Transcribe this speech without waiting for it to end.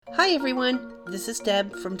Hi everyone, this is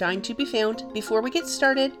Deb from Dying to Be Found. Before we get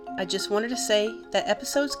started, I just wanted to say that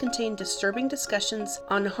episodes contain disturbing discussions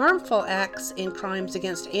on harmful acts and crimes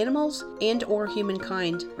against animals and or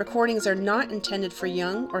humankind. Recordings are not intended for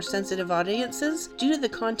young or sensitive audiences due to the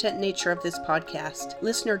content nature of this podcast.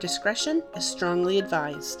 Listener discretion is strongly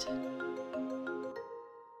advised.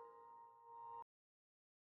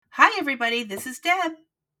 Hi everybody, this is Deb.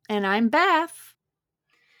 And I'm Beth.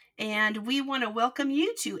 And we want to welcome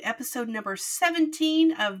you to episode number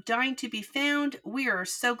 17 of Dying to Be Found. We are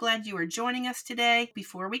so glad you are joining us today.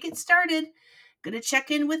 Before we get started, going to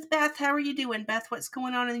check in with Beth. How are you doing, Beth? What's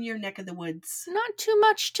going on in your neck of the woods? Not too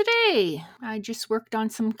much today. I just worked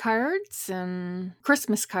on some cards and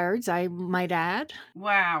Christmas cards, I might add.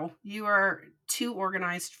 Wow, you are too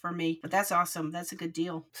organized for me, but that's awesome. That's a good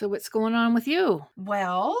deal. So what's going on with you?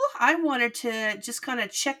 Well, I wanted to just kind of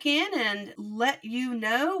check in and let you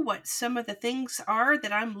know what some of the things are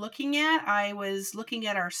that I'm looking at. I was looking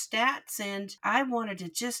at our stats and I wanted to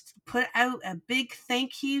just put out a big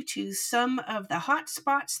thank you to some of the hot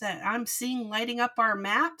spots that I'm seeing lighting up our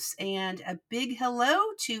maps, and a big hello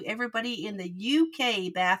to everybody in the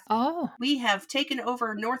UK, Beth. Oh, We have taken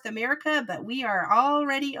over North America, but we are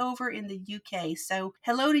already over in the UK. So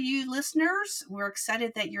hello to you listeners. We're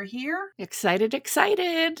excited that you're here.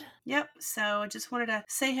 excited. Yep. So I just wanted to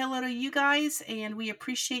say hello to you guys, and we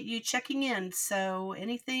appreciate you checking in. So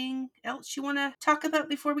anything else you want to talk about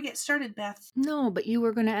before we get started, Beth? No, but you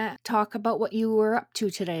were going to talk about what you were up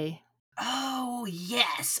to today. Oh,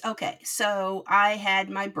 yes. Okay. So I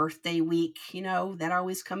had my birthday week. That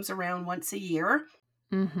always comes around once a year.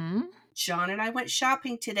 Mm-hmm. John and I went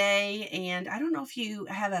shopping today, and I don't know if you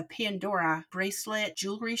have a Pandora bracelet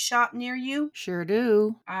jewelry shop near you. Sure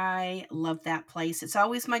do. I love that place. It's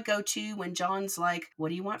always my go-to when John's like, what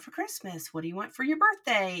do you want for Christmas? What do you want for your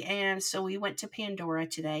birthday? And so we went to Pandora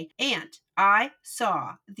today, and I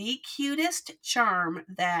saw the cutest charm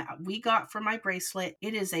that we got for my bracelet.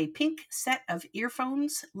 It is a pink set of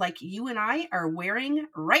earphones like you and I are wearing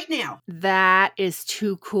right now. That is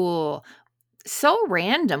too cool. So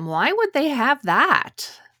random. Why would they have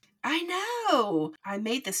that? I know. I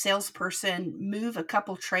made the salesperson move a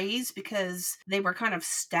couple trays because they were kind of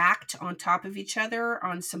stacked on top of each other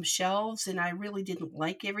on some shelves, and I really didn't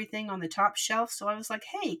like everything on the top shelf. So I was like,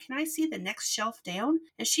 hey, can I see the next shelf down?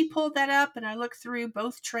 And she pulled that up, and I looked through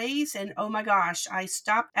both trays, and oh my gosh, I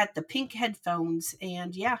stopped at the pink headphones.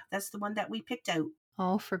 And yeah, that's the one that we picked out.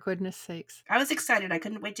 Oh, for goodness sakes. I was excited. I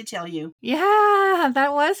couldn't wait to tell you. Yeah,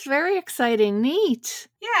 that was very exciting. Neat.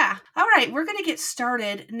 Yeah. All right. We're going to get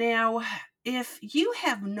started. Now, if you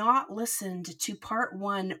have not listened to part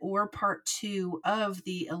 1 or part 2 of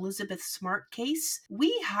the Elizabeth Smart case,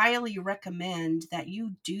 we highly recommend that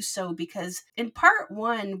you do so, because in part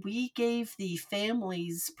 1, we gave the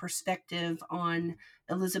family's perspective on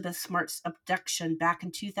Elizabeth Smart's abduction back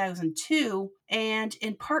in 2002. And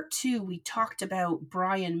in part 2, we talked about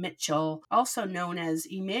Brian Mitchell, also known as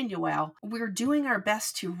Emmanuel. We're doing our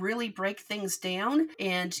best to really break things down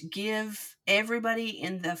and give everybody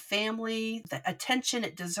in the family the attention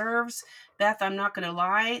it deserves. Beth, I'm not going to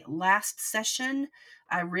lie, last session,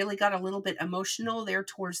 I really got a little bit emotional there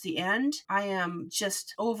towards the end. I am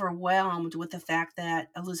just overwhelmed with the fact that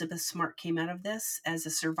Elizabeth Smart came out of this as a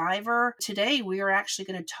survivor. Today, we are actually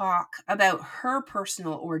going to talk about her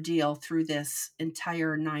personal ordeal through this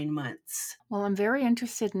entire 9 months. Well, I'm very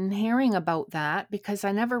interested in hearing about that because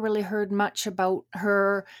I never really heard much about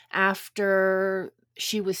her after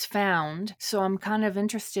she was found. So I'm kind of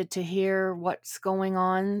interested to hear what's going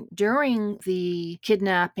on during the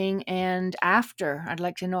kidnapping and after. I'd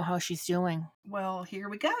like to know how she's doing. Well, here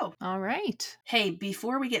we go. All right. Hey,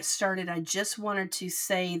 before we get started, I just wanted to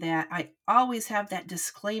say that I always have that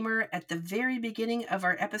disclaimer at the very beginning of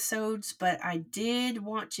our episodes, but I did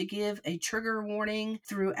want to give a trigger warning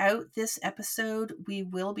throughout this episode. We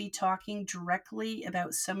will be talking directly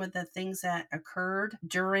about some of the things that occurred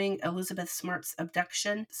during Elizabeth Smart's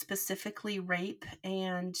abduction, specifically rape,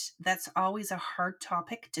 and that's always a hard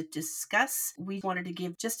topic to discuss. We wanted to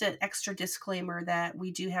give just an extra disclaimer that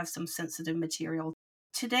we do have some sensitive material.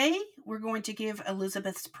 Today, we're going to give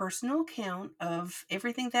Elizabeth's personal account of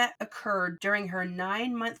everything that occurred during her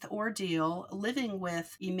 9-month ordeal living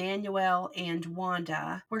with Emmanuel and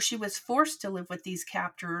Wanda, where she was forced to live with these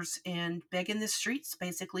captors and beg in the streets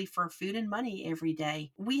basically for food and money every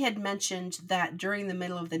day. We had mentioned that during the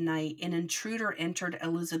middle of the night, an intruder entered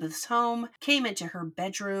Elizabeth's home, came into her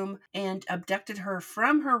bedroom, and abducted her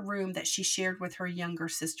from her room that she shared with her younger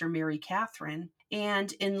sister, Mary Catherine.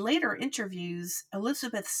 And in later interviews,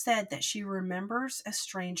 Elizabeth said that she remembers a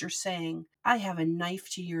stranger saying, I have a knife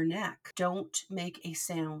to your neck. Don't make a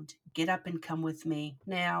sound. Get up and come with me.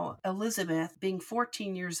 Now, Elizabeth, being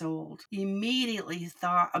 14 years old, immediately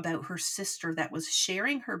thought about her sister that was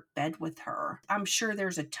sharing her bed with her. I'm sure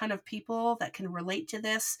there's a ton of people that can relate to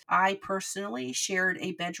this. I personally shared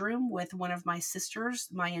a bedroom with one of my sisters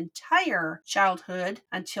my entire childhood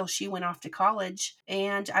until she went off to college.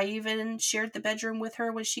 And I even shared the bedroom with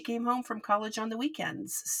her when she came home from college on the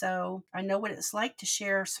weekends. So I know what it's like to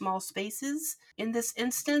share small spaces. In this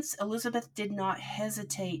instance, Elizabeth did not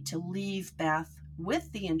hesitate to leave Beth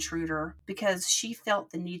with the intruder because she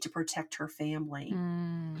felt the need to protect her family.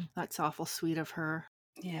 That's awful sweet of her.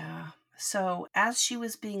 Yeah. So, as she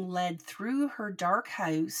was being led through her dark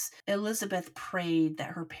house, Elizabeth prayed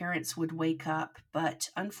that her parents would wake up,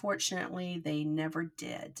 but unfortunately, they never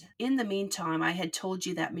did. In the meantime, I had told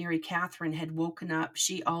you that Mary Catherine had woken up.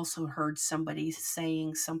 She also heard somebody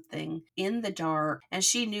saying something in the dark, and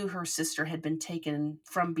she knew her sister had been taken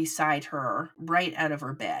from beside her right out of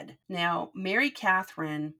her bed. Now, Mary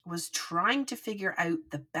Catherine was trying to figure out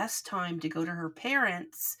the best time to go to her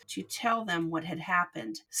parents to tell them what had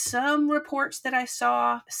happened. Some reports that I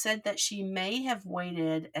saw said that she may have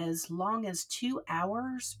waited as long as 2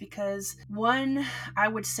 hours because, one, I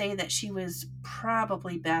would say that she was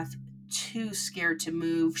probably, Beth, too scared to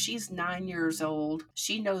move. She's 9 years old.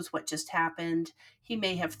 She knows what just happened. He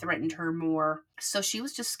may have threatened her more. So she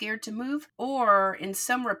was just scared to move. Or in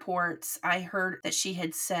some reports, I heard that she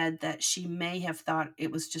had said that she may have thought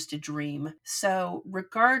it was just a dream. So,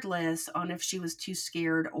 regardless on if she was too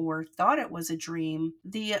scared or thought it was a dream,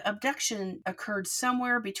 the abduction occurred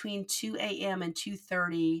somewhere between 2 a.m. and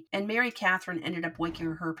 2:30, and Mary Catherine ended up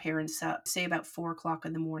waking her parents up, say about 4 o'clock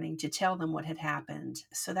in the morning, to tell them what had happened.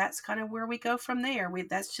 So that's kind of where we go from there.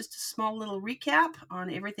 That's just a small little recap on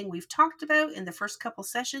everything we've talked about in the first couple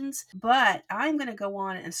sessions, but I'm going to go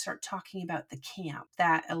on and start talking about the camp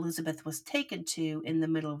that Elizabeth was taken to in the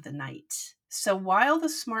middle of the night. So while the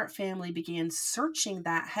Smart family began searching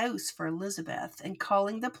that house for Elizabeth and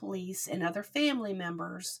calling the police and other family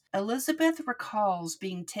members, Elizabeth recalls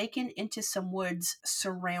being taken into some woods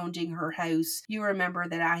surrounding her house. You remember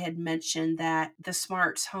that I had mentioned that the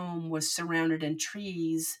Smarts' home was surrounded in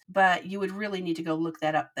trees, but you would really need to go look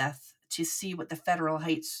that up, Beth, to see what the Federal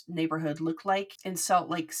Heights neighborhood looked like in Salt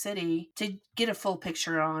Lake City to get a full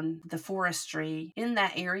picture on the forestry in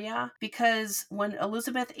that area. Because when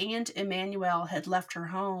Elizabeth and Emmanuel had left her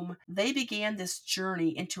home, they began this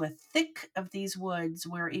journey into a thick of these woods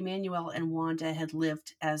where Emmanuel and Wanda had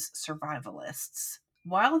lived as survivalists.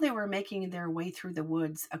 While they were making their way through the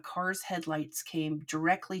woods, a car's headlights came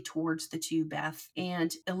directly towards the two, Beth,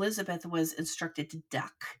 and Elizabeth was instructed to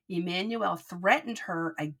duck. Emmanuel threatened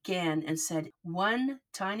her again and said, "One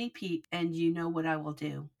tiny peep, and you know what I will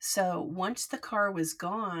do." So once the car was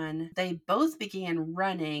gone, they both began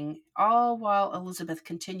running, all while Elizabeth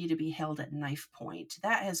continued to be held at knife point.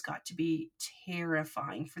 That has got to be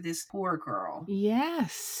terrifying for this poor girl.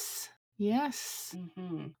 Yes. Yes.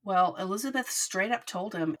 Well, Elizabeth straight up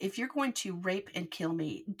told him, "If you're going to rape and kill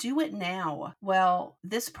me, do it now." Well,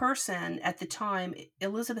 this person at the time,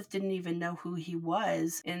 Elizabeth didn't even know who he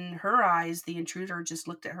was. In her eyes, the intruder just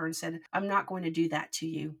looked at her and said, "I'm not going to do that to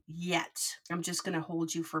you yet. I'm just going to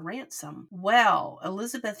hold you for ransom." Well,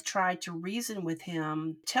 Elizabeth tried to reason with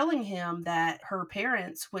him, telling him that her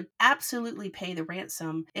parents would absolutely pay the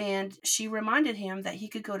ransom, and she reminded him that he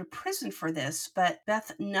could go to prison for this, but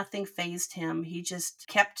Beth, nothing fazed him. He just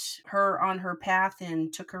kept her on her path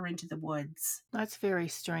and took her into the woods. That's very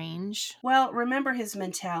strange. Well, remember his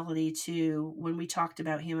mentality too when we talked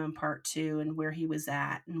about him in part 2 and where he was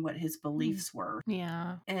at and what his beliefs were.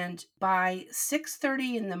 Yeah. And by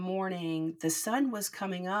 6:30 in the morning, the sun was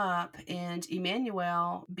coming up, and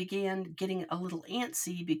Emmanuel began getting a little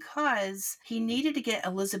antsy because he needed to get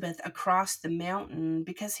Elizabeth across the mountain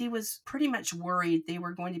because he was pretty much worried they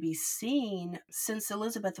were going to be seen since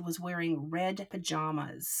Elizabeth was wearing red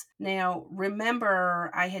pajamas. Now, remember,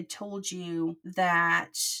 I had told you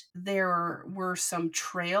that there were some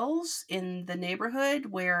trails in the neighborhood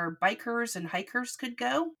where bikers and hikers could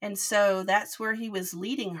go. And so that's where he was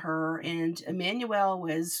leading her. And Emmanuel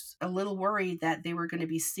was a little worried that they were going to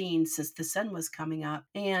be seen since the sun was coming up.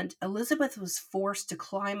 And Elizabeth was forced to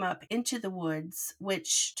climb up into the woods,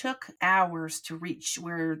 which took hours to reach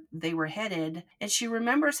where they were headed. And she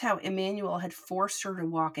remembers how Emmanuel had forced her to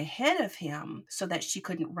walk ahead of him so that she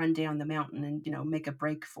couldn't run down the mountain and, make a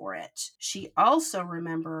break for it. She also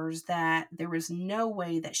remembers that there was no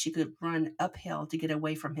way that she could run uphill to get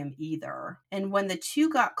away from him either. And when the two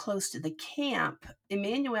got close to the camp,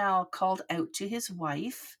 Emmanuel called out to his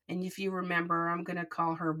wife. And if you remember, I'm going to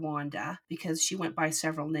call her Wanda because she went by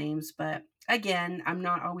several names, but Again, I'm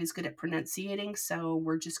not always good at pronunciating, so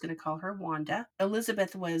we're just going to call her Wanda.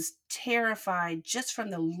 Elizabeth was terrified just from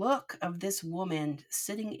the look of this woman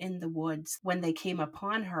sitting in the woods when they came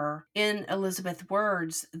upon her. In Elizabeth's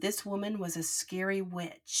words, this woman was a scary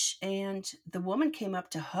witch, and the woman came up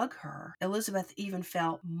to hug her. Elizabeth even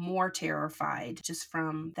felt more terrified just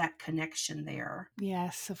from that connection there.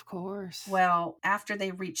 Yes, of course. Well, after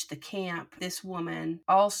they reached the camp, this woman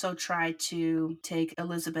also tried to take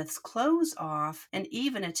Elizabeth's clothes off and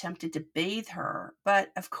even attempted to bathe her.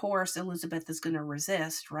 But of course, Elizabeth is going to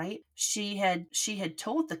resist, right? She had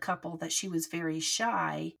told the couple that she was very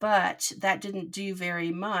shy, but that didn't do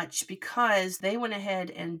very much because they went ahead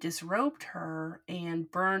and disrobed her and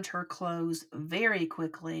burned her clothes very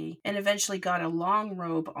quickly and eventually got a long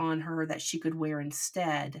robe on her that she could wear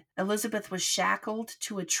instead. Elizabeth was shackled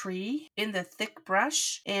to a tree in the thick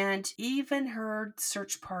brush and even heard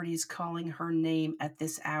search parties calling her name at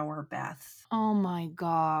this hour, Beth. Oh my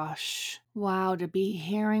gosh. Wow, to be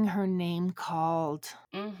hearing her name called.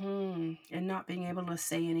 And not being able to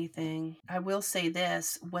say anything. I will say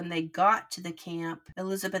this, when they got to the camp,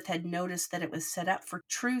 Elizabeth had noticed that it was set up for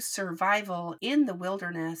true survival in the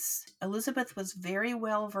wilderness. Elizabeth was very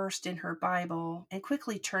well versed in her Bible and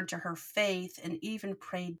quickly turned to her faith and even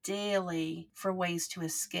prayed daily for ways to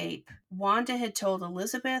escape. Wanda had told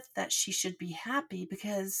Elizabeth that she should be happy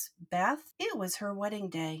because, Beth, it was her wedding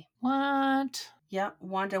day. What? Yep,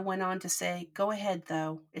 Wanda went on to say, "Go ahead,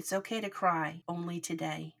 though. It's okay to cry, only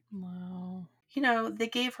today." Wow. They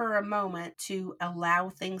gave her a moment to allow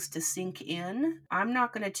things to sink in. I'm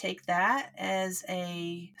not going to take that as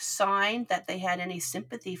a sign that they had any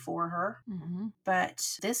sympathy for her. Mm-hmm.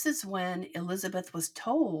 But this is when Elizabeth was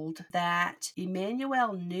told that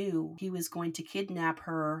Emmanuel knew he was going to kidnap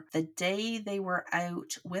her the day they were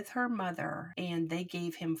out with her mother, and they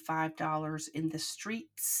gave him $5 in the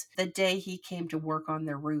streets the day he came to work on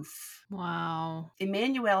their roof. Wow.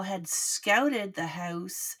 Emmanuel had scouted the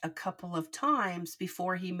house a couple of times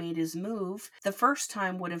before he made his move. The first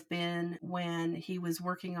time would have been when he was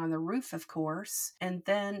working on the roof, of course. And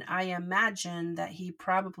then I imagine that he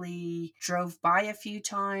probably drove by a few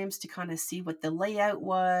times to kind of see what the layout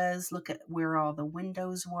was, look at where all the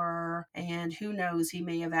windows were. And who knows, he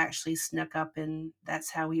may have actually snuck up, and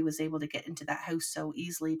that's how he was able to get into that house so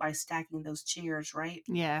easily by stacking those chairs, right?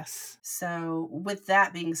 Yes. So, with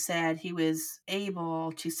that being said, he was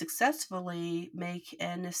able to successfully make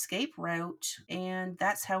an escape route, and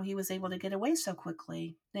that's how he was able to get away so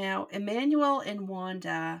quickly. Now, Emmanuel and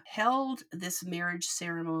Wanda held this marriage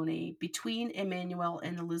ceremony between Emmanuel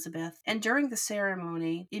and Elizabeth, and during the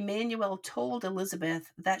ceremony, Emmanuel told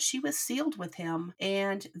Elizabeth that she was sealed with him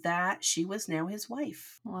and that she was now his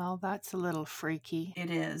wife. Well, that's a little freaky. It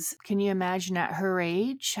is. Can you imagine at her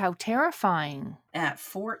age? How terrifying. At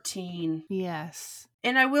 14. Yes.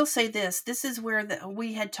 And I will say this is where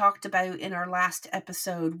we had talked about in our last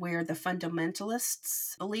episode where the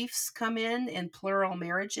fundamentalists' beliefs come in plural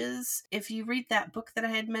marriages. If you read that book that I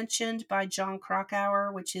had mentioned by John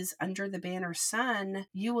Krakauer, which is Under the Banner Sun,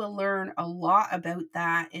 you will learn a lot about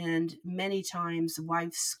that. And many times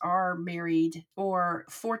wives are married, or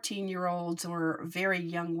 14-year-olds or very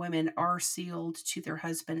young women are sealed to their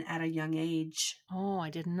husband at a young age. Oh, I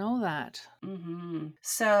didn't know that.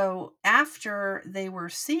 So after they were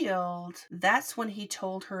sealed, that's when he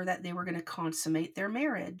told her that they were going to consummate their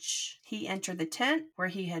marriage. He entered the tent where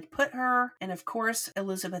he had put her, and of course,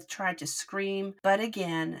 Elizabeth tried to scream, but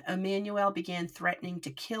again, Emmanuel began threatening to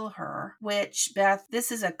kill her, which, Beth,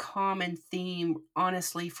 this is a common theme,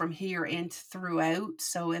 honestly, from here and throughout.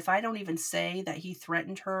 So if I don't even say that he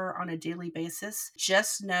threatened her on a daily basis,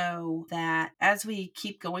 just know that as we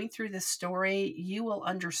keep going through this story, you will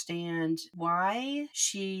understand why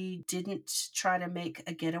she didn't try to make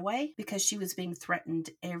a getaway, because she was being threatened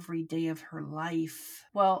every day of her life.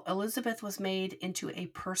 Well, Elizabeth was made into a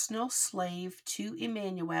personal slave to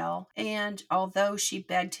Emmanuel, and although she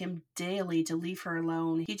begged him daily to leave her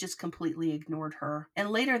alone, he just completely ignored her. And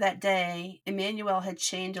later that day, Emmanuel had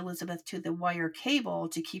chained Elizabeth to the wire cable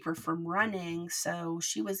to keep her from running, so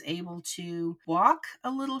she was able to walk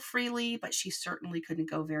a little freely, but she certainly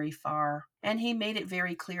couldn't go very far. And he made it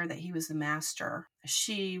very clear that he was the master.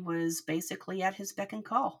 She was basically at his beck and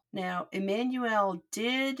call. Now, Emmanuel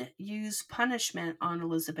did use punishment on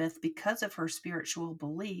Elizabeth because of her spiritual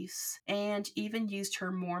beliefs, and even used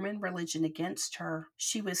her Mormon religion against her.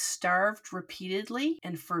 She was starved repeatedly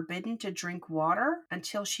and forbidden to drink water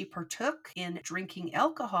until she partook in drinking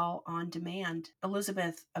alcohol on demand.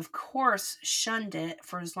 Elizabeth, of course, shunned it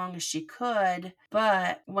for as long as she could,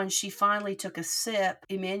 but when she finally took a sip,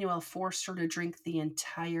 Emmanuel forced her her to drink the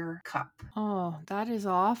entire cup. Oh, that is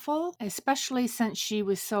awful, especially since she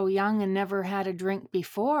was so young and never had a drink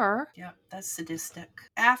before. Yep, that's sadistic.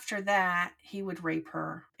 After that, he would rape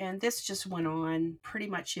her. And this just went on pretty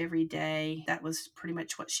much every day. That was pretty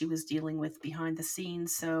much what she was dealing with behind the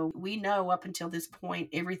scenes. So we know up until this point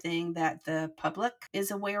everything that the public is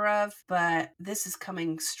aware of, but this is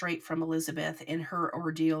coming straight from Elizabeth and her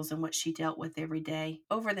ordeals and what she dealt with every day.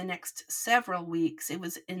 Over the next several weeks, it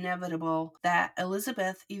was inevitable that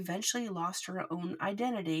Elizabeth eventually lost her own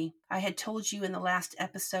identity. I had told you in the last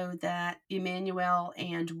episode that Emmanuel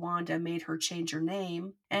and Wanda made her change her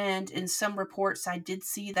name, and in some reports I did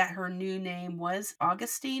see that her new name was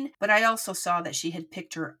Augustine, but I also saw that she had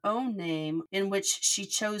picked her own name, in which she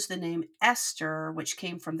chose the name Esther, which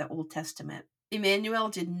came from the Old Testament. Emmanuel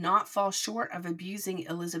did not fall short of abusing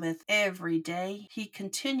Elizabeth every day. He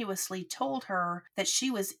continuously told her that she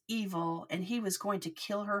was evil and he was going to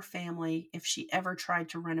kill her family if she ever tried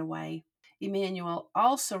to run away. Emmanuel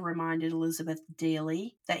also reminded Elizabeth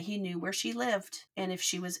daily that he knew where she lived, and if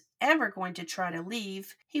she was ever going to try to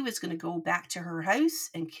leave, he was going to go back to her house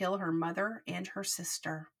and kill her mother and her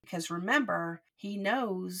sister. Because remember, he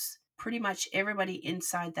knows pretty much everybody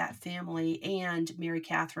inside that family, and Mary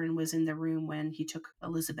Catherine was in the room when he took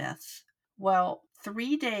Elizabeth. Well,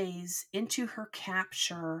 3 days into her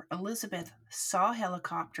capture, Elizabeth saw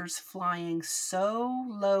helicopters flying so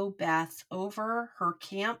low, Beth, over her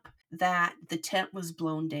camp that the tent was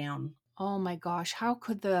blown down. Oh my gosh, how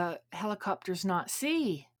could the helicopters not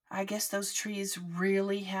see? I guess those trees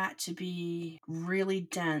really had to be really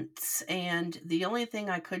dense. And the only thing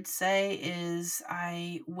I could say is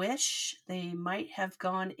I wish they might have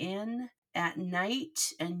gone in at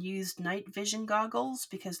night and used night vision goggles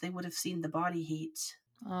because they would have seen the body heat.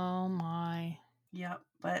 Oh my. Yep,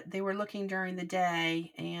 but they were looking during the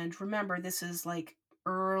day, and remember, this is like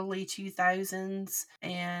early 2000s,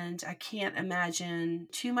 and I can't imagine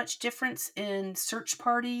too much difference in search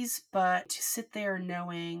parties, but to sit there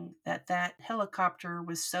knowing that that helicopter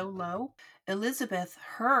was so low, Elizabeth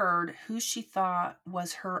heard who she thought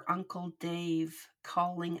was her Uncle Dave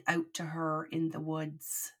calling out to her in the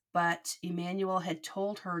woods. But Emmanuel had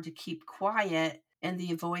told her to keep quiet, and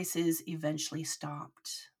the voices eventually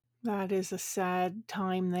stopped. That is a sad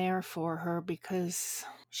time there for her because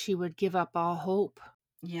she would give up all hope.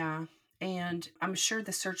 Yeah. And I'm sure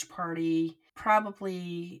the search party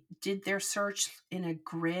probably did their search in a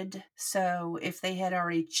grid. So if they had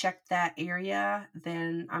already checked that area,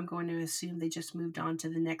 then I'm going to assume they just moved on to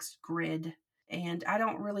the next grid. And I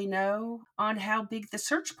don't really know on how big the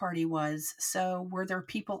search party was. So were there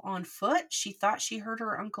people on foot? She thought she heard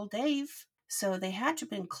her Uncle Dave. So they had to have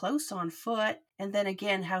been close on foot. And then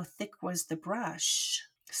again, how thick was the brush?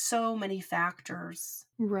 So many factors.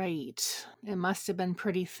 Right. It must have been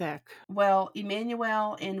pretty thick. Well,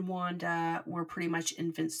 Emmanuel and Wanda were pretty much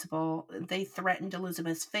invincible. They threatened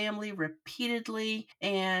Elizabeth's family repeatedly,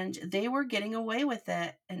 and they were getting away with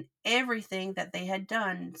it and everything that they had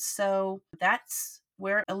done. So that's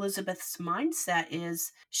where Elizabeth's mindset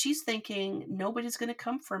is. She's thinking, nobody's going to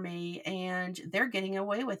come for me, and they're getting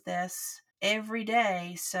away with this every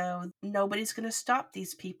day, so nobody's going to stop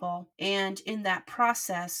these people. And in that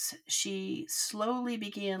process, she slowly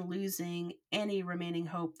began losing any remaining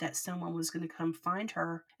hope that someone was going to come find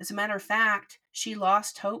her. As a matter of fact, she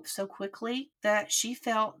lost hope so quickly that she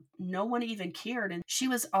felt no one even cared, and she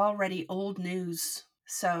was already old news.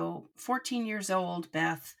 So, 14 years old,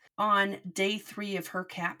 Beth, on day 3 of her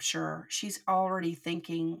capture, she's already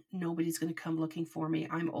thinking, nobody's going to come looking for me.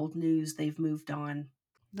 I'm old news. They've moved on.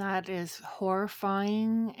 That is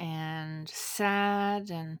horrifying and sad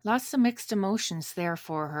and lots of mixed emotions there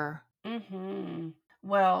for her. Mhm.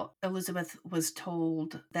 Well, Elizabeth was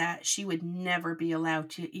told that she would never be allowed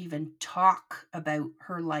to even talk about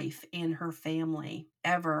her life and her family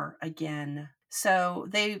ever again. So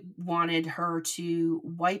they wanted her to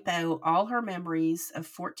wipe out all her memories of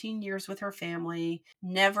 14 years with her family,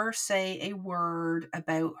 never say a word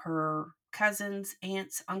about her cousins,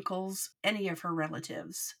 aunts, uncles, any of her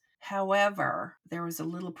relatives. However, there was a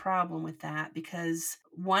little problem with that because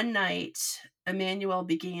one night Emmanuel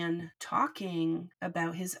began talking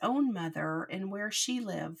about his own mother and where she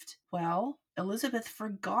lived. Well, Elizabeth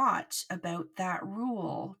forgot about that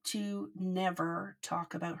rule to never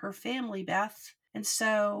talk about her family, Beth. And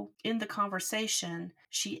so, in the conversation,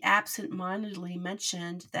 she absent-mindedly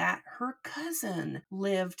mentioned that her cousin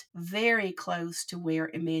lived very close to where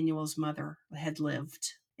Emmanuel's mother had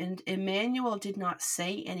lived. And Emmanuel did not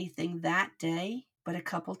say anything that day, but a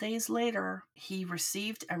couple days later, he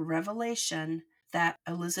received a revelation that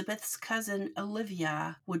Elizabeth's cousin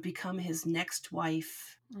Olivia would become his next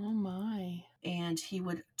wife. Oh my. And he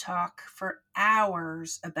would talk for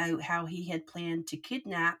hours about how he had planned to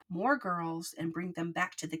kidnap more girls and bring them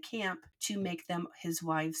back to the camp to make them his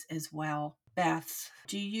wives as well. Beth,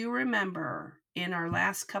 do you remember in our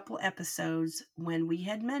last couple episodes when we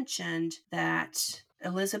had mentioned that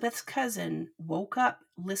Elizabeth's cousin woke up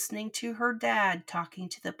listening to her dad talking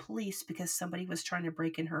to the police because somebody was trying to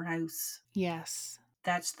break in her house? Yes.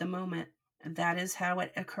 That's the moment. That is how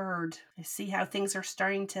it occurred. I see how things are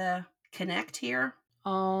starting to connect here.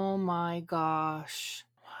 Oh my gosh.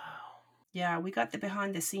 Wow. Yeah, we got the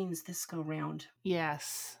behind the scenes this go round.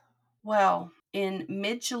 Yes. Well, in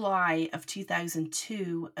mid July of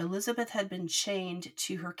 2002, Elizabeth had been chained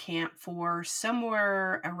to her camp for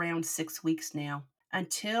somewhere around 6 weeks now,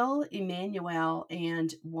 until Emmanuel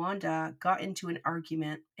and Wanda got into an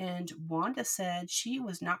argument, and Wanda said she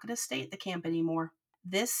was not going to stay at the camp anymore.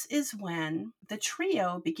 This is when the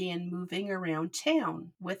trio began moving around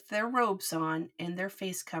town with their robes on and their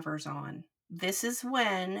face covers on. This is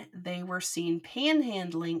when they were seen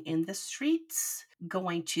panhandling in the streets,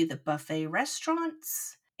 going to the buffet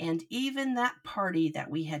restaurants, and even that party that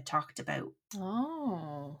we had talked about.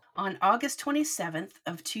 Oh. On August 27th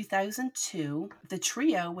of 2002, the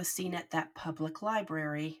trio was seen at that public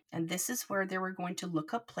library, and this is where they were going to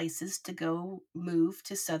look up places to go move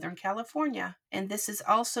to Southern California. And this is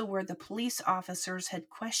also where the police officers had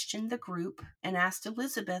questioned the group and asked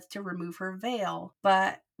Elizabeth to remove her veil.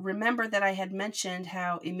 But remember that I had mentioned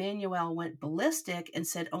how Emmanuel went ballistic and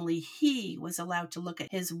said only he was allowed to look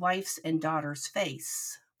at his wife's and daughter's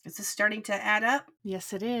face. Is this starting to add up?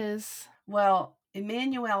 Yes, it is. Well,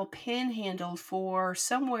 Emmanuel panhandled for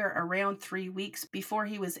somewhere around 3 weeks before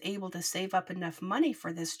he was able to save up enough money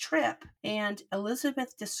for this trip. And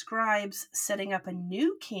Elizabeth describes setting up a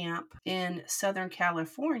new camp in Southern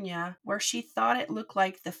California where she thought it looked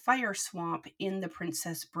like the fire swamp in The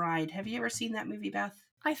Princess Bride. Have you ever seen that movie, Beth?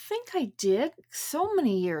 I think I did so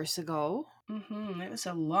many years ago. It was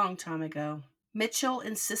a long time ago. Mitchell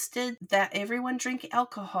insisted that everyone drink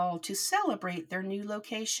alcohol to celebrate their new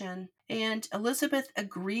location. And Elizabeth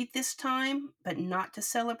agreed this time, but not to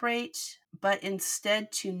celebrate, but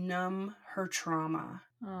instead to numb her trauma.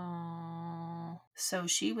 Oh. So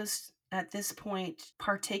she was at this point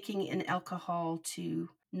partaking in alcohol to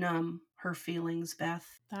numb her feelings,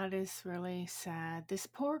 Beth. That is really sad. This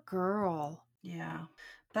poor girl. Yeah.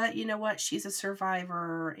 But you know what? She's a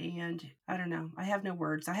survivor, and I don't know. I have no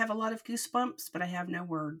words. I have a lot of goosebumps, but I have no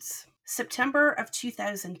words. September of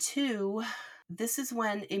 2002, this is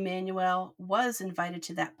when Emmanuel was invited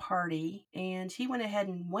to that party, and he went ahead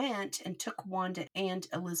and went and took Wanda and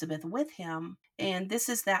Elizabeth with him. And this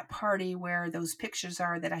is that party where those pictures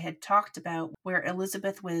are that I had talked about, where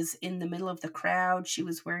Elizabeth was in the middle of the crowd. She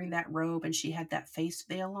was wearing that robe and she had that face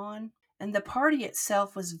veil on. And the party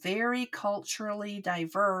itself was very culturally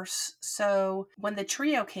diverse. So when the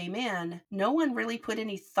trio came in, no one really put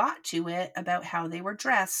any thought to it about how they were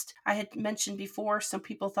dressed. I had mentioned before, some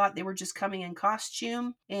people thought they were just coming in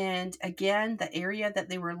costume. And again, the area that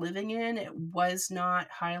they were living in, it was not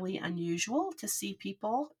highly unusual to see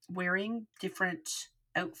people wearing different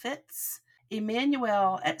outfits.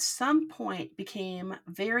 Emmanuel at some point became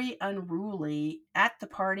very unruly at the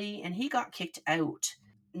party and he got kicked out.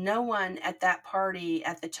 No one at that party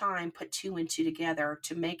at the time put two and two together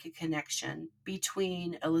to make a connection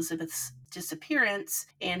between Elizabeth's disappearance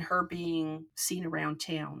and her being seen around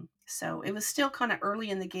town. So it was still kind of early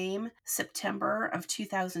in the game, September of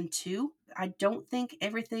 2002. I don't think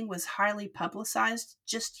everything was highly publicized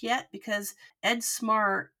just yet because Ed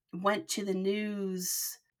Smart went to the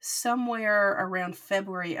news somewhere around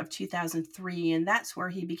February of 2003, and that's where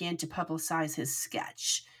he began to publicize his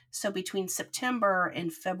sketch. So between September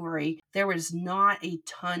and February, there was not a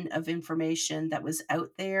ton of information that was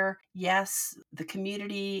out there. Yes, the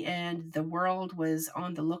community and the world was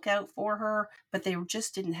on the lookout for her, but they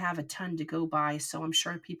just didn't have a ton to go by. So I'm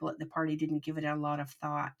sure people at the party didn't give it a lot of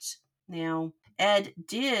thought. Now, Ed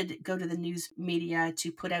did go to the news media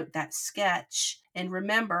to put out that sketch. And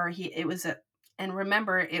remember, it was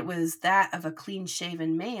that of a clean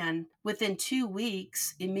shaven man. Within 2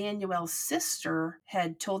 weeks, Emmanuel's sister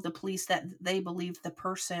had told the police that they believed the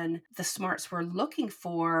person the Smarts were looking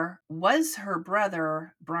for was her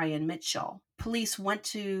brother, Brian Mitchell. Police went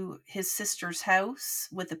to his sister's house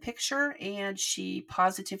with a picture and she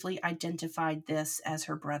positively identified this as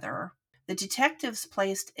her brother. The detectives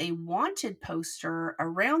placed a wanted poster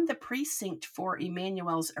around the precinct for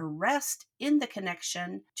Emmanuel's arrest in the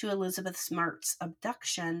connection to Elizabeth Smart's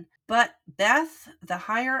abduction, but Beth, the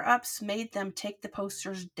higher ups made them take the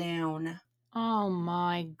posters down. Oh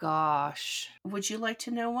my gosh. Would you like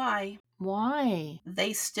to know why? Why?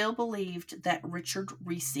 They still believed that Richard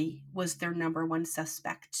Reese was their number one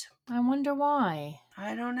suspect. I wonder why.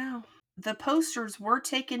 I don't know. The posters were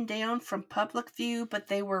taken down from public view, but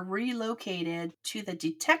they were relocated to the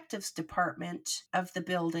detectives department of the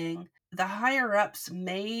building. The higher ups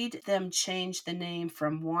made them change the name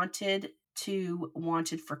from wanted to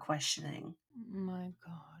wanted for questioning. My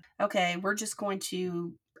God. Okay, we're just going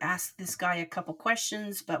to ask this guy a couple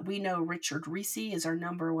questions, but we know Richard Reese is our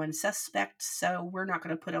number one suspect, so we're not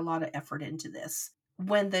going to put a lot of effort into this.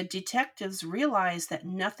 When the detectives realized that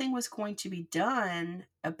nothing was going to be done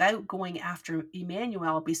about going after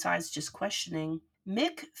Emmanuel besides just questioning,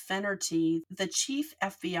 Mick Fennerty, the chief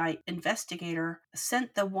FBI investigator,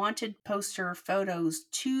 sent the wanted poster photos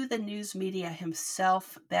to the news media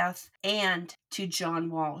himself, Beth, and to John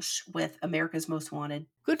Walsh with America's Most Wanted.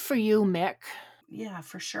 Good for you, Mick. Yeah,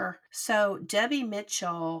 for sure. So Debbie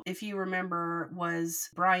Mitchell, if you remember, was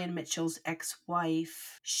Brian Mitchell's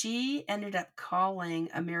ex-wife. She ended up calling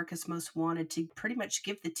America's Most Wanted to pretty much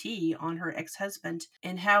give the tea on her ex-husband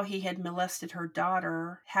and how he had molested her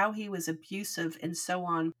daughter, how he was abusive, and so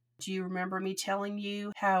on. Do you remember me telling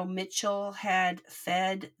you how Mitchell had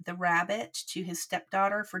fed the rabbit to his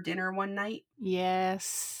stepdaughter for dinner one night?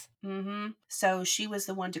 Yes. So she was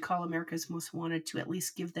the one to call America's Most Wanted to at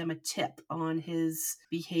least give them a tip on his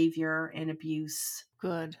behavior and abuse.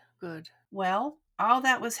 Good, good. Well, all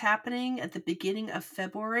that was happening at the beginning of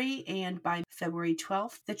February, and by February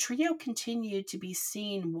 12th, the trio continued to be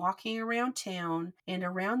seen walking around town and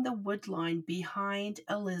around the wood line behind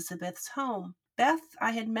Elizabeth's home. Beth,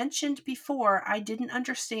 I had mentioned before, I didn't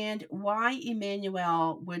understand why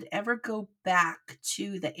Emmanuel would ever go back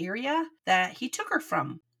to the area that he took her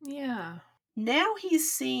from. Yeah. Now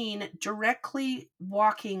he's seen directly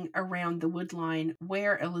walking around the wood line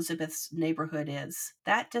where Elizabeth's neighborhood is.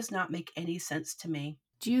 That does not make any sense to me.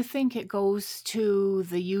 Do you think it goes to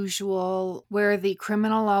the usual where the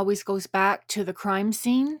criminal always goes back to the crime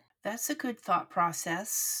scene? That's a good thought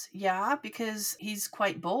process. Yeah, because he's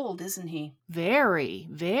quite bold, isn't he? Very,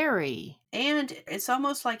 very. And it's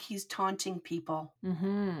almost like he's taunting people.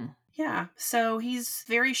 Mm-hmm. Yeah, so he's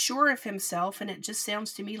very sure of himself, and it just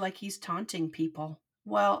sounds to me like he's taunting people.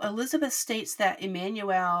 Well, Elizabeth states that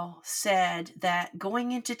Emmanuel said that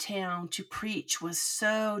going into town to preach was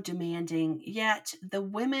so demanding, yet the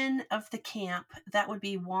women of the camp, that would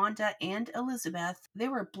be Wanda and Elizabeth, they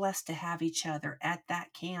were blessed to have each other at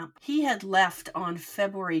that camp. He had left on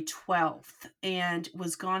February 12th and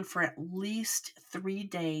was gone for at least 3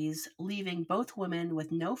 days, leaving both women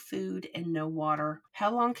with no food and no water.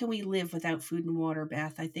 How long can we live without food and water,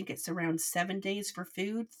 Beth? I think it's around 7 days for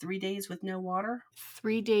food, 3 days with no water.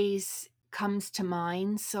 3 days comes to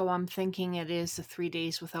mind, so I'm thinking it is the 3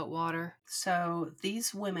 days without water. So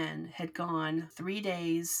these women had gone 3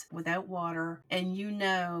 days without water, and you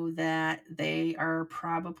know that they are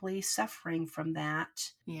probably suffering from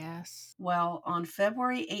that. Yes. Well, on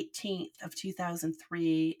February 18th of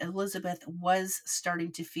 2003, Elizabeth was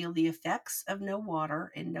starting to feel the effects of no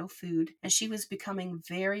water and no food, and she was becoming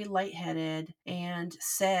very lightheaded and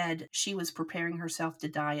said she was preparing herself to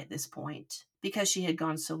die at this point because she had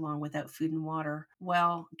gone so long without food and water.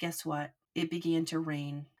 Well, guess what? It began to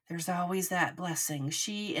rain. There's always that blessing.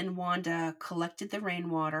 She and Wanda collected the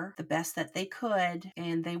rainwater the best that they could,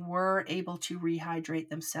 and they were able to rehydrate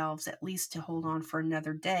themselves, at least to hold on for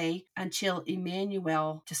another day until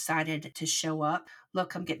Emmanuel decided to show up.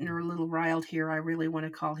 Look, I'm getting her a little riled here. I really want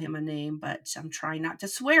to call him a name, but I'm trying not to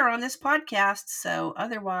swear on this podcast, so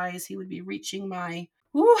otherwise he would be reaching my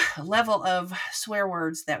level of swear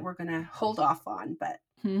words that we're going to hold off on. But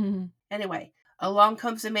anyway, along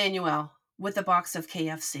comes Emmanuel with a box of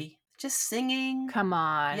KFC, just singing. Come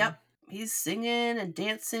on. Yep, he's singing and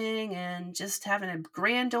dancing and just having a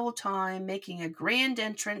grand old time, making a grand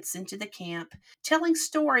entrance into the camp, telling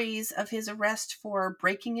stories of his arrest for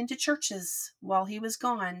breaking into churches while he was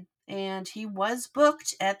gone. And he was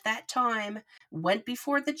booked at that time, went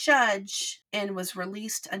before the judge, and was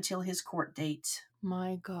released until his court date.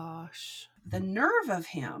 My gosh. The nerve of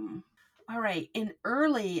him. All right, in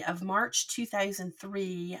early of March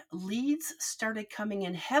 2003, leads started coming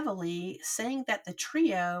in heavily saying that the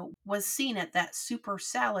trio was seen at that Super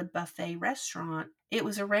Salad Buffet restaurant. It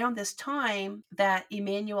was around this time that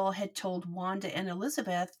Emmanuel had told Wanda and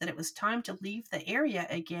Elizabeth that it was time to leave the area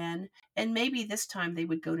again, and maybe this time they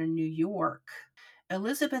would go to New York.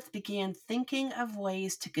 Elizabeth began thinking of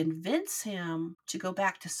ways to convince him to go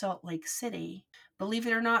back to Salt Lake City. Believe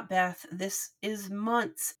it or not, Beth, this is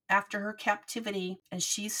months after her captivity, and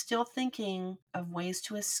she's still thinking of ways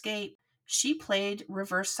to escape. She played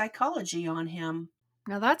reverse psychology on him.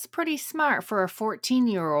 Now that's pretty smart for a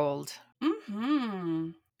 14-year-old.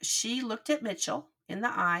 Hmm. She looked at Mitchell in the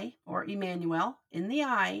eye, or Emmanuel in the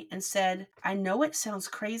eye, and said, I know it sounds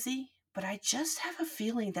crazy, but I just have a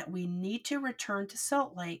feeling that we need to return to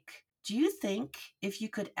Salt Lake. Do you think if you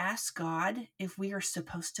could ask God if we are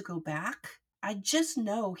supposed to go back? I just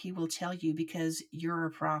know he will tell you because you're a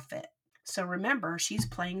prophet. So remember, she's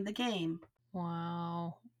playing the game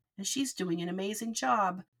Wow. and she's doing an amazing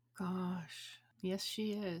job. Gosh. Yes,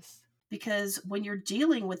 she is. Because when you're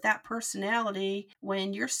dealing with that personality,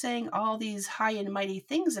 when you're saying all these high and mighty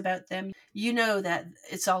things about them, you know that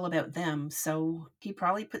it's all about them. So he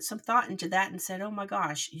probably put some thought into that and said, oh my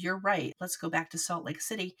gosh, you're right. Let's go back to Salt Lake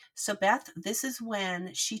City. So, Beth, this is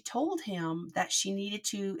when she told him that she needed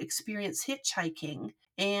to experience hitchhiking.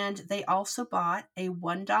 And they also bought a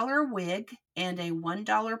 $1 wig and a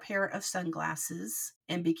 $1 pair of sunglasses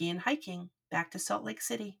and began hiking back to Salt Lake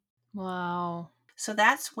City. Wow. So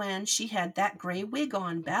that's when she had that gray wig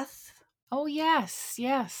on, Beth. Oh, yes,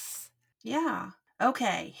 yes. Yeah.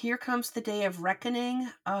 Okay, here comes the day of reckoning.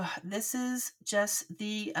 This is just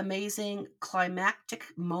the amazing climactic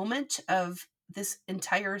moment of this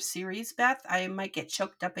entire series, Beth. I might get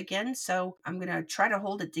choked up again, so I'm going to try to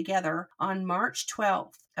hold it together. On March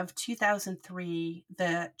 12th of 2003,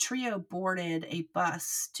 the trio boarded a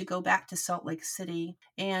bus to go back to Salt Lake City,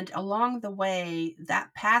 and along the way,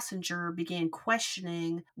 that passenger began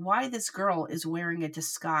questioning why this girl is wearing a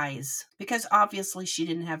disguise, because obviously she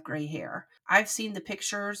didn't have gray hair. I've seen the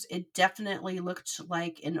pictures. It definitely looked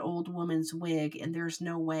like an old woman's wig, and there's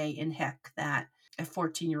no way in heck that a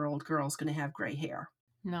 14-year-old girl is going to have gray hair.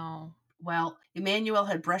 No. Well, Emmanuel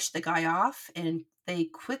had brushed the guy off, and they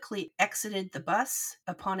quickly exited the bus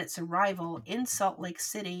upon its arrival in Salt Lake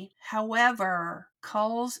City. However,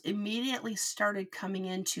 calls immediately started coming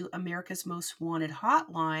into America's Most Wanted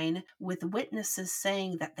hotline with witnesses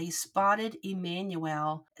saying that they spotted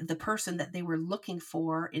Emmanuel, the person that they were looking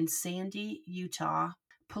for, in Sandy, Utah.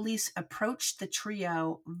 Police approached the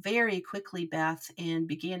trio very quickly, Beth, and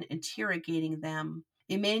began interrogating them.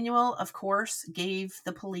 Emmanuel, of course, gave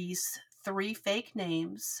the police 3 fake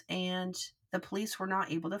names, and the police were not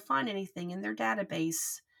able to find anything in their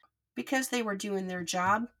database. Because they were doing their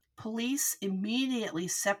job, police immediately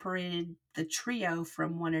separated the trio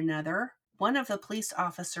from one another. One of the police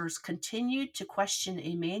officers continued to question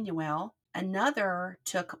Emmanuel, another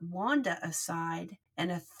took Wanda aside,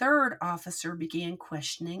 and a third officer began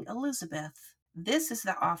questioning Elizabeth. This is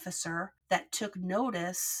the officer that took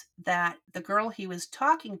notice that the girl he was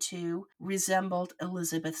talking to resembled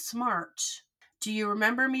Elizabeth Smart. Do you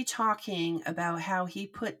remember me talking about how he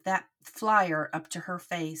put that flyer up to her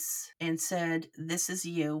face and said, This is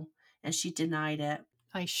you? And she denied it.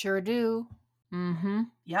 I sure do. Mm-hmm.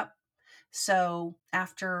 Yep. So,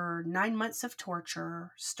 after 9 months of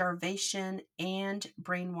torture, starvation, and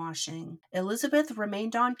brainwashing, Elizabeth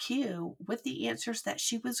remained on cue with the answers that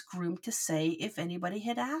she was groomed to say if anybody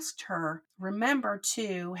had asked her. Remember,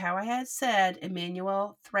 too, how I had said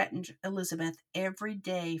Emmanuel threatened Elizabeth every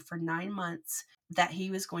day for 9 months that he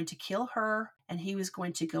was going to kill her and he was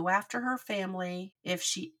going to go after her family if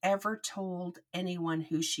she ever told anyone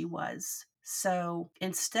who she was. So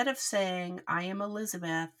instead of saying, I am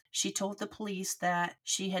Elizabeth, she told the police that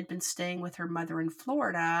she had been staying with her mother in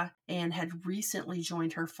Florida and had recently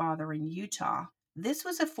joined her father in Utah. This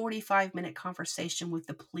was a 45-minute conversation with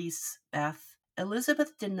the police, Beth.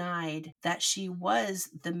 Elizabeth denied that she was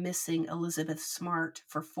the missing Elizabeth Smart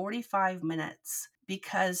for 45 minutes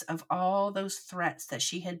because of all those threats that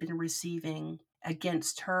she had been receiving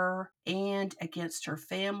against her and against her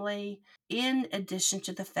family, in addition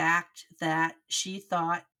to the fact that she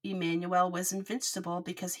thought Emmanuel was invincible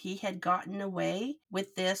because he had gotten away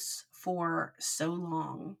with this for so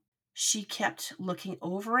long. She kept looking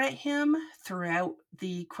over at him throughout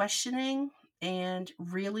the questioning and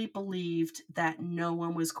really believed that no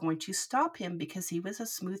one was going to stop him because he was a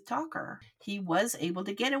smooth talker. He was able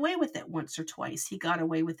to get away with it once or twice. He got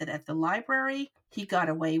away with it at the library, he got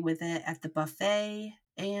away with it at the buffet.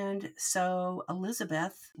 And so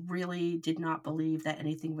Elizabeth really did not believe that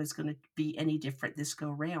anything was going to be any different this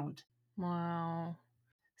go round. Wow.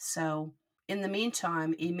 So, in the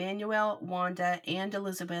meantime, Emmanuel, Wanda, and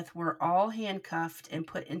Elizabeth were all handcuffed and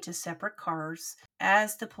put into separate cars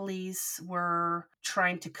as the police were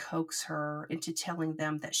trying to coax her into telling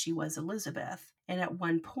them that she was Elizabeth. And at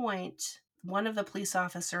one point, one of the police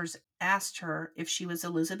officers asked her if she was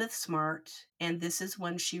Elizabeth Smart, and this is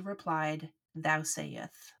when she replied, Thou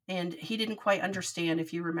sayest. And he didn't quite understand.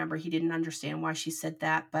 If you remember, he didn't understand why she said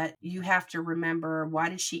that. But you have to remember, why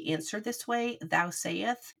did she answer this way? Thou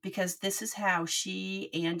sayest, because this is how she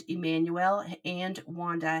and Emmanuel and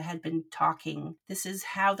Wanda had been talking. This is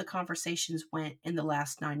how the conversations went in the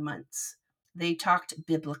last 9 months. They talked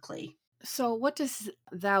biblically. So, what does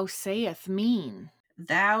thou sayest mean?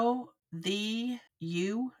 Thou, thee,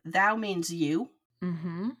 you. Thou means you.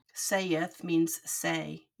 Mm-hmm. Saith means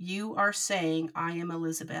say. You are saying, I am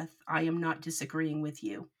Elizabeth. I am not disagreeing with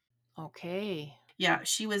you. Okay. Yeah,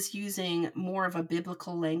 she was using more of a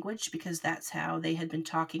biblical language because that's how they had been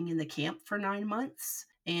talking in the camp for 9 months.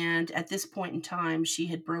 And at this point in time, she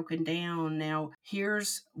had broken down. Now,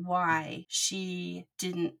 here's why she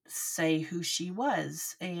didn't say who she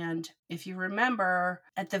was. And if you remember,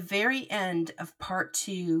 at the very end of part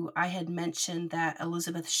 2, I had mentioned that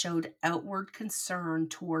Elizabeth showed outward concern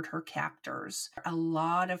toward her captors. A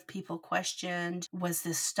lot of people questioned, was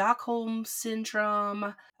this Stockholm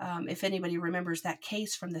syndrome? If anybody remembers that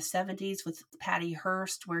case from the 70s with Patty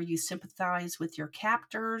Hearst, where you sympathize with your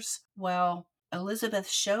captors, well, Elizabeth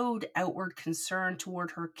showed outward concern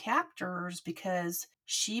toward her captors because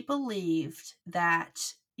she believed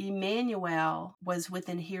that Emmanuel was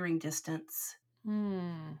within hearing distance.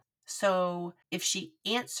 Hmm. So if she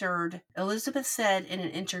answered, Elizabeth said in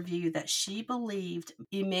an interview that she believed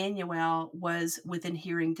Emmanuel was within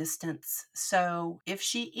hearing distance. So if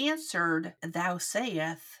she answered, Thou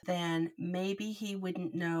sayest, then maybe he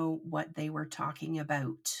wouldn't know what they were talking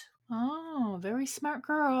about. Oh, very smart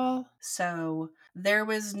girl. So there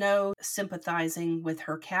was no sympathizing with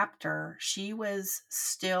her captor. She was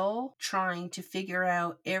still trying to figure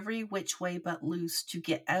out every which way but loose to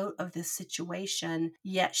get out of this situation,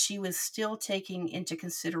 yet she was still taking into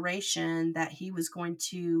consideration that he was going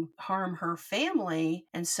to harm her family.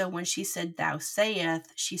 And so when she said, Thou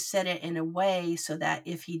sayest, she said it in a way so that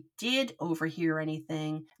if he did overhear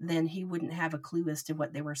anything, then he wouldn't have a clue as to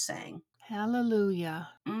what they were saying. Hallelujah.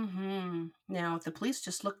 Now, the police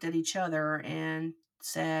just looked at each other and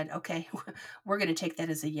said, okay, we're going to take that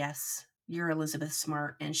as a yes. You're Elizabeth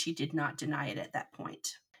Smart. And she did not deny it at that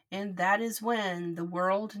point. And that is when the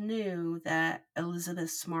world knew that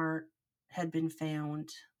Elizabeth Smart had been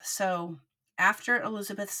found. So, after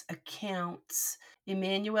Elizabeth's accounts,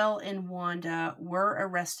 Emmanuel and Wanda were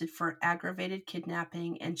arrested for aggravated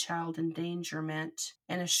kidnapping and child endangerment.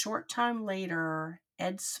 And a short time later,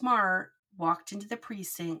 Ed Smart walked into the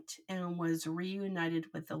precinct and was reunited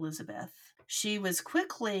with Elizabeth. She was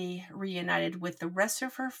quickly reunited with the rest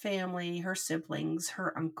of her family, her siblings,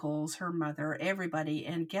 her uncles, her mother, everybody.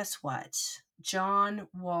 And guess what? John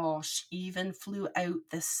Walsh even flew out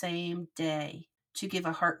the same day to give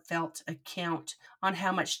a heartfelt account on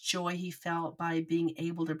how much joy he felt by being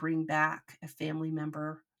able to bring back a family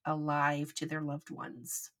member alive to their loved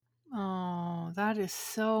ones. Oh, that is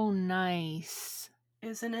so nice.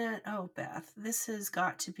 Isn't it? Oh, Beth, this has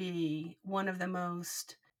got to be one of the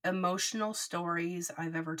most emotional stories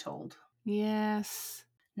I've ever told. Yes.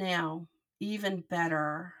 Now, even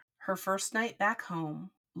better, her first night back home,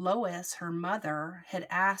 Lois, her mother, had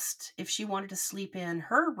asked if she wanted to sleep in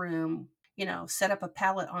her room, set up a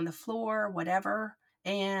pallet on the floor, whatever,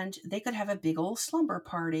 and they could have a big old slumber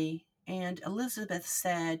party. And Elizabeth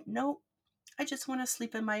said, Nope, I just want to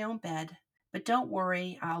sleep in my own bed. But don't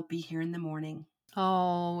worry, I'll be here in the morning.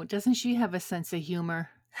 Oh, doesn't she have a sense of humor?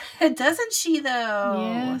 Doesn't she, though?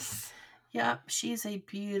 Yes. Yep, she's a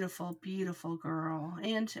beautiful, beautiful girl.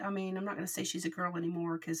 And I mean, I'm not going to say she's a girl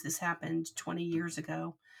anymore because this happened 20 years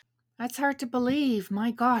ago. That's hard to believe.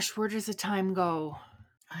 My gosh, where does the time go?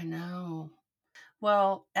 I know.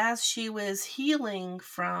 Well, as she was healing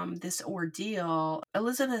from this ordeal,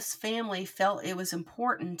 Elizabeth's family felt it was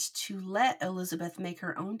important to let Elizabeth make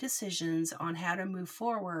her own decisions on how to move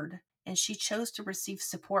forward. And she chose to receive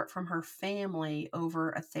support from her family over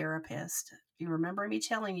a therapist. You remember me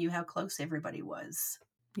telling you how close everybody was.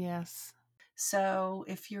 Yes. So,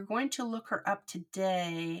 if you're going to look her up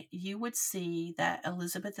today, you would see that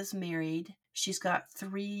Elizabeth is married. She's got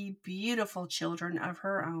 3 beautiful children of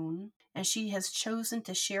her own, and she has chosen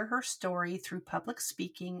to share her story through public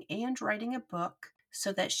speaking and writing a book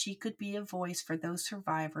so that she could be a voice for those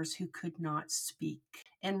survivors who could not speak.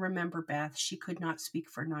 And remember, Beth, she could not speak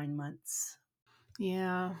for 9 months.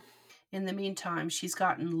 Yeah. In the meantime, she's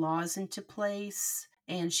gotten laws into place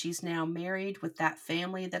and she's now married with that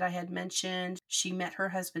family that I had mentioned. She met her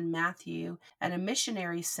husband Matthew at a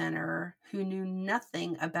missionary center who knew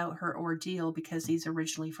nothing about her ordeal because he's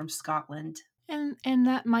originally from Scotland. And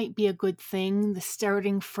that might be a good thing, the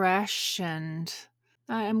starting fresh, and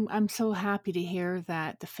I'm so happy to hear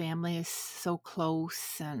that the family is so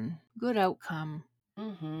close and good outcome.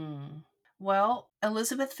 Mm-hmm. Well,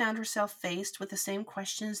 Elizabeth found herself faced with the same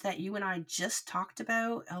questions that you and I just talked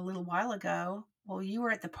about a little while ago. Well, you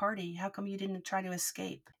were at the party. How come you didn't try to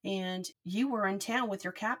escape? And you were in town with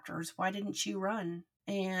your captors. Why didn't you run?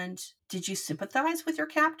 And did you sympathize with your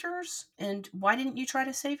captors? And why didn't you try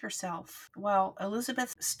to save yourself? Well,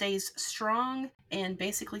 Elizabeth stays strong and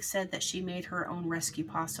basically said that she made her own rescue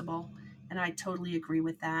possible. And I totally agree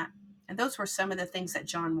with that. And those were some of the things that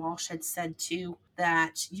John Walsh had said too,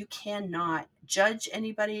 that you cannot judge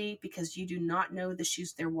anybody because you do not know the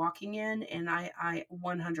shoes they're walking in. And I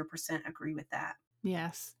 100% agree with that.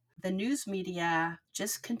 Yes. The news media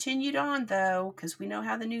just continued on, though, because we know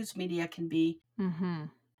how the news media can be. Mm-hmm.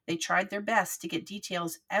 They tried their best to get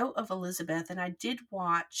details out of Elizabeth, and I did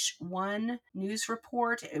watch one news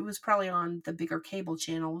report. It was probably on the bigger cable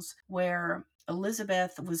channels where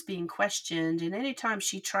Elizabeth was being questioned, and anytime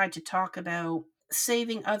she tried to talk about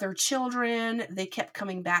saving other children, they kept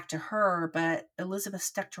coming back to her, but Elizabeth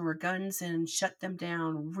stuck to her guns and shut them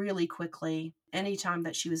down really quickly anytime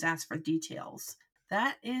that she was asked for details.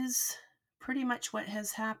 That is pretty much what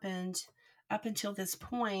has happened up until this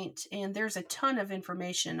point, and there's a ton of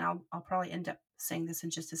information. I'll probably end up saying this in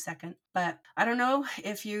just a second, but I don't know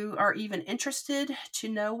if you are even interested to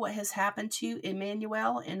know what has happened to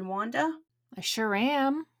Emmanuel and Wanda. I sure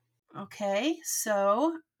am. Okay,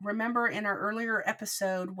 so remember in our earlier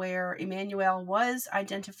episode where Emmanuel was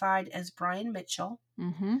identified as Brian Mitchell.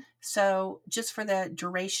 Mm-hmm. So just for the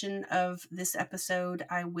duration of this episode,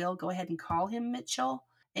 I will go ahead and call him Mitchell.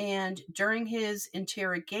 And during his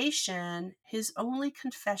interrogation, his only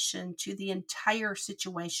confession to the entire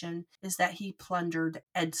situation is that he plundered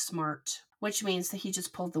Ed Smart, which means that he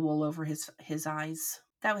just pulled the wool over his eyes.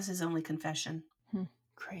 That was his only confession.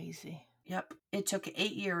 Crazy. Yep. It took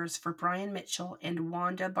 8 years for Brian Mitchell and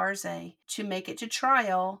Wanda Barzay to make it to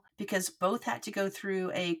trial because both had to go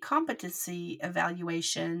through a competency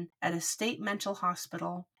evaluation at a state mental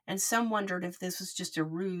hospital. And some wondered if this was just a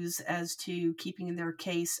ruse as to keeping their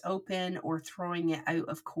case open or throwing it out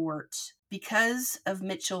of court. Because of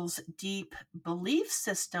Mitchell's deep belief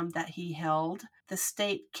system that he held, the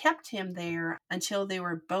state kept him there until they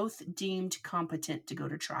were both deemed competent to go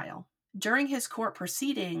to trial. During his court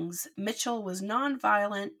proceedings, Mitchell was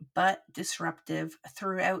nonviolent but disruptive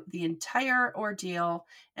throughout the entire ordeal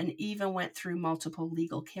and even went through multiple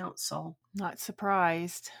legal counsel. Not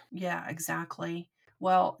surprised. Yeah, exactly.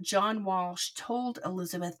 Well, John Walsh told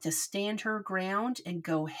Elizabeth to stand her ground and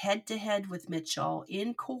go head to head with Mitchell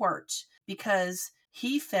in court because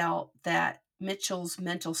he felt that Mitchell's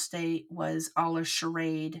mental state was all a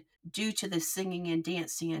charade due to the singing and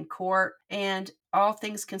dancing in court, and all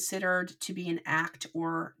things considered to be an act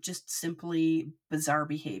or just simply bizarre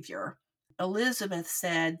behavior. Elizabeth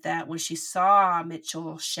said that when she saw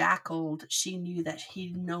Mitchell shackled, she knew that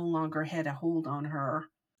he no longer had a hold on her.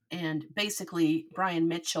 And basically, Brian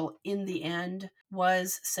Mitchell, in the end,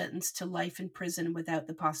 was sentenced to life in prison without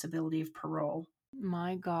the possibility of parole.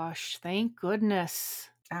 My gosh, thank goodness.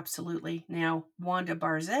 Absolutely. Now, Wanda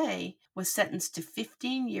Barzay was sentenced to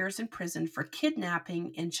 15 years in prison for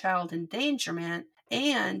kidnapping and child endangerment.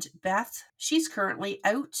 And Beth, she's currently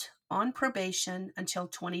out on probation until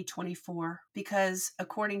 2024 because,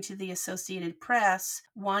 according to the Associated Press,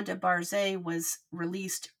 Wanda Barzay was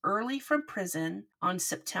released early from prison on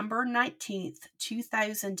September 19th,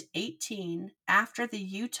 2018, after the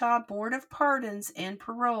Utah Board of Pardons and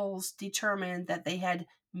Paroles determined that they had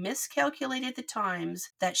miscalculated the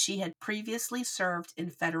times that she had previously served in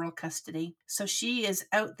federal custody. So she is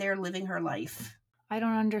out there living her life. I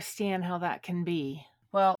don't understand how that can be.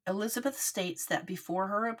 Well, Elizabeth states that before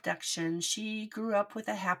her abduction, she grew up with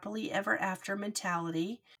a happily ever after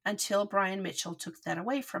mentality until Brian Mitchell took that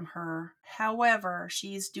away from her. However,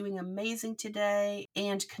 she's doing amazing today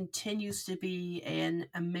and continues to be an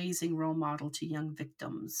amazing role model to young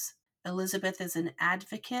victims. Elizabeth is an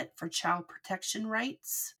advocate for child protection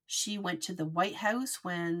rights. She went to the White House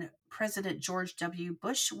when President George W.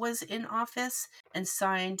 Bush was in office and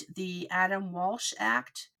signed the Adam Walsh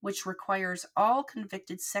Act, which requires all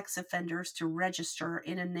convicted sex offenders to register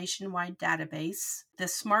in a nationwide database. The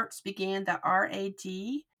Smarts began the RAD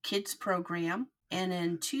Kids program. And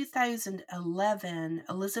in 2011,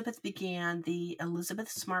 Elizabeth began the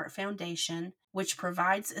Elizabeth Smart Foundation, which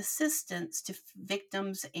provides assistance to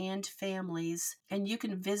victims and families. And you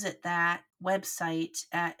can visit that website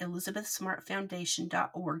at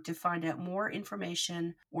elizabethsmartfoundation.org to find out more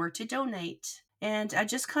information or to donate. And I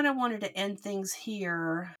just kind of wanted to end things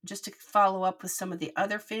here just to follow up with some of the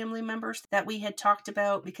other family members that we had talked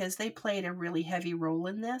about because they played a really heavy role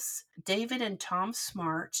in this. David and Tom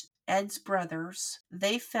Smart, Ed's brothers.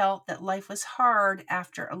 They felt that life was hard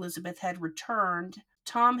after Elizabeth had returned.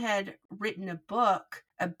 Tom had written a book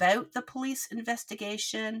about the police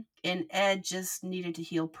investigation, and Ed just needed to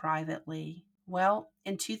heal privately. Well,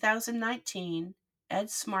 in 2019, Ed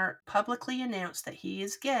Smart publicly announced that he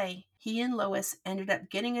is gay. He and Lois ended up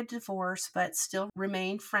getting a divorce, but still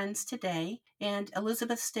remain friends today. And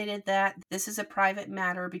Elizabeth stated that this is a private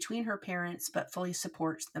matter between her parents, but fully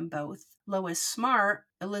supports them both. Lois Smart,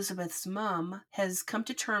 Elizabeth's mom, has come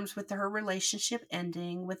to terms with her relationship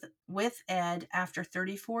ending with Ed after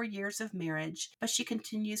 34 years of marriage, but she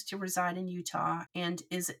continues to reside in Utah and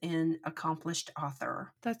is an accomplished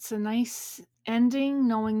author. That's a nice ending,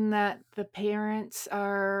 knowing that the parents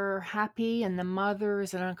are happy and the mother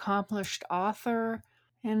is an accomplished author.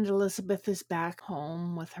 And Elizabeth is back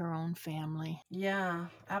home with her own family. Yeah,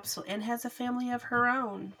 absolutely. And has a family of her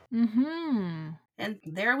own. Mm-hmm. And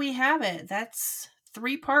there we have it. That's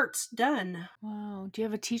 3 parts done. Wow. Do you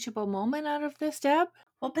have a teachable moment out of this, Deb?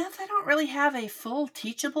 Well, Beth, I don't really have a full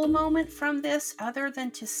teachable moment from this other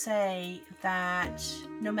than to say that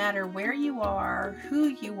no matter where you are, who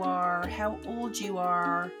you are, how old you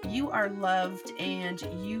are loved, and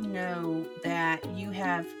you know that you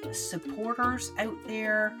have supporters out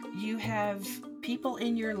there. You have people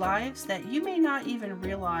in your lives that you may not even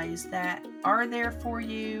realize that are there for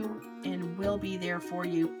you and will be there for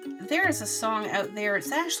you. There is a song out there,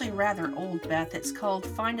 it's actually rather old, Beth. It's called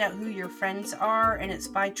Find Out Who Your Friends Are, and it's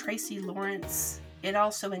by Tracy Lawrence. It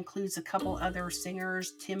also includes a couple other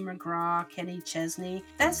singers, Tim McGraw, Kenny Chesney.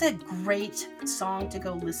 That's a great song to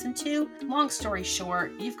go listen to. Long story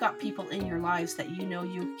short, you've got people in your lives that you know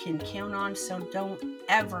you can count on, so don't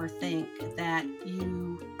ever think that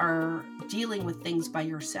you are dealing with things by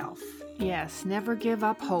yourself. Yes, never give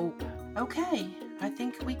up hope. Okay, I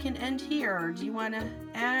think we can end here. Do you want to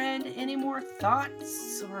add any more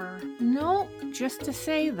thoughts or? No, just to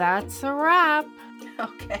say that's a wrap.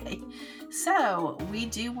 Okay, so we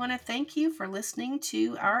do want to thank you for listening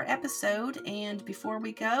to our episode. And before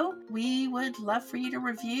we go, we would love for you to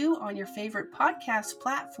review on your favorite podcast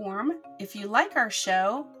platform. If you like our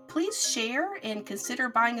show, please share and consider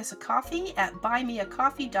buying us a coffee at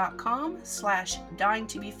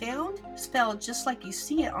buymeacoffee.com/dyingtobefound, spelled just like you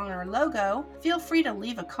see it on our logo. Feel free to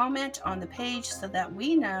leave a comment on the page so that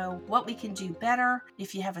we know what we can do better.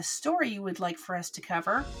 If you have a story you would like for us to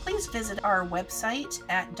cover, please visit our website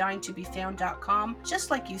at dyingtobefound.com,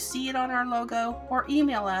 just like you see it on our logo, or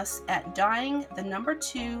email us at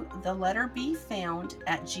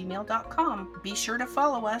dying@gmail.com. Be sure to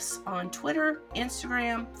follow us on Twitter,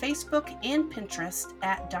 Instagram, Facebook, and Pinterest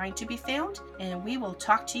at Dying to Be Found, and we will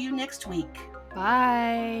talk to you next week.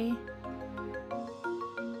 Bye.